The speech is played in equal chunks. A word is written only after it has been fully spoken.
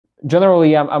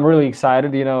generally, I'm really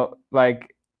excited.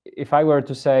 Like if I were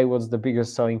to say what's the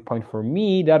biggest selling point for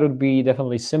me, that would be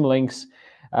definitely symlinks,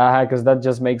 because that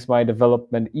just makes my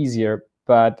development easier.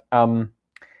 But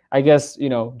I guess,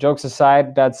 jokes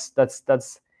aside, that's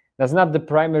not the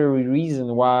primary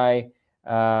reason why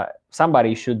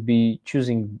somebody should be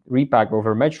choosing Re.Pack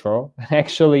over Metro.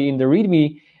 Actually, in the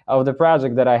README of the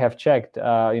project that I have checked,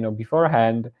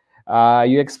 beforehand,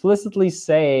 you explicitly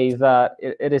say that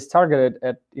it is targeted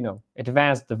at,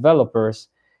 advanced developers.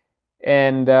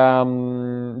 And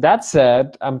that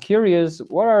said, I'm curious,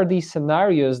 what are these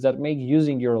scenarios that make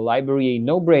using your library a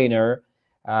no-brainer?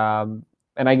 Um,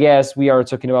 and I guess we are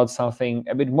talking about something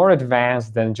a bit more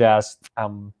advanced than just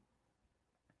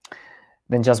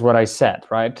what I said,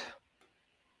 right?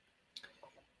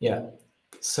 Yeah.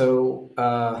 So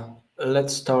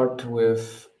let's start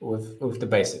with the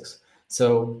basics.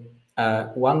 So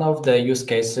one of the use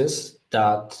cases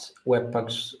that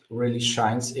Webpack really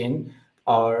shines in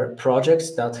are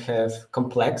projects that have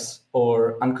complex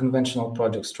or unconventional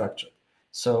project structure.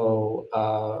 So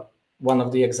one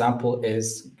of the example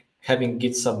is having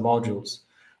Git submodules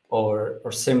or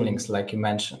symlinks, like you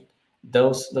mentioned.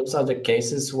 Those are the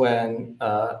cases when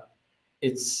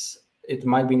it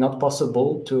might be not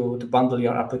possible to bundle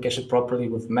your application properly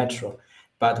with Metro,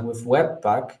 but with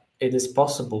Webpack, it is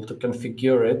possible to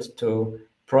configure it to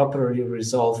properly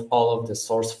resolve all of the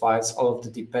source files, all of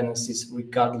the dependencies,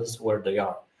 regardless where they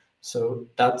are. So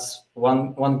that's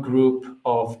one group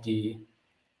of the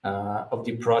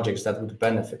projects that would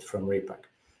benefit from Re.Pack.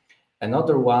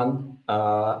 Another one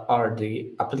are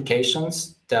the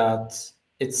applications that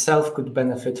itself could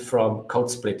benefit from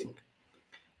code splitting.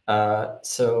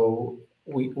 So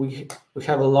we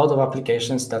have a lot of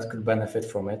applications that could benefit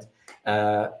from it.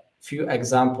 Few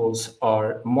examples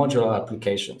are modular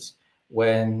applications.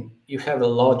 When you have a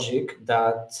logic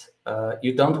that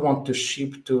you don't want to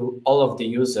ship to all of the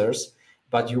users,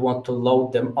 but you want to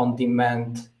load them on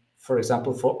demand, for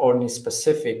example, for only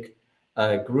specific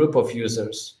group of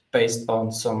users based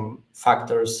on some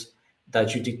factors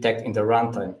that you detect in the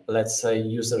runtime. Let's say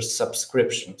user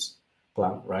subscriptions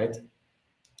plan, right?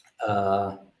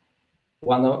 Uh,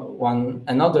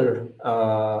 another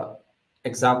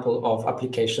example of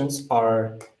applications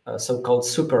are so-called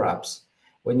super apps.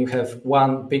 When you have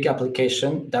one big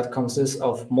application that consists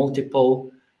of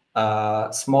multiple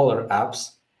smaller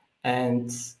apps,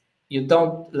 and you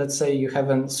don't, let's say you have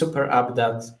a super app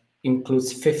that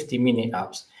includes 50 mini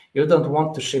apps. You don't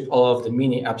want to ship all of the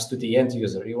mini apps to the end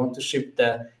user. You want to ship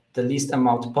the least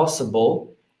amount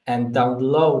possible and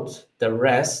download the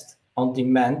rest on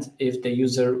demand if the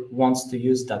user wants to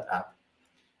use that app.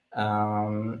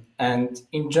 And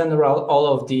in general, all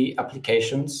of the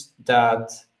applications that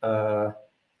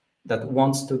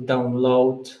wants to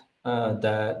download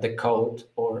the code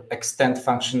or extend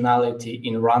functionality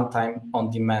in runtime on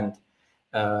demand.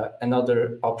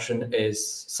 Another option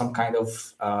is some kind of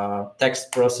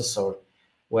text processor.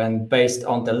 When based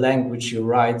on the language you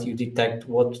write, you detect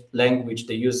what language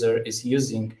the user is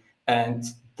using, and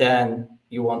then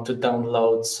you want to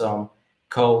download some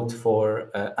code for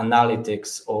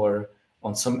analytics or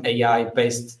on some AI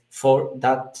based for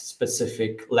that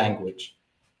specific language.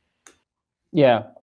 Yeah.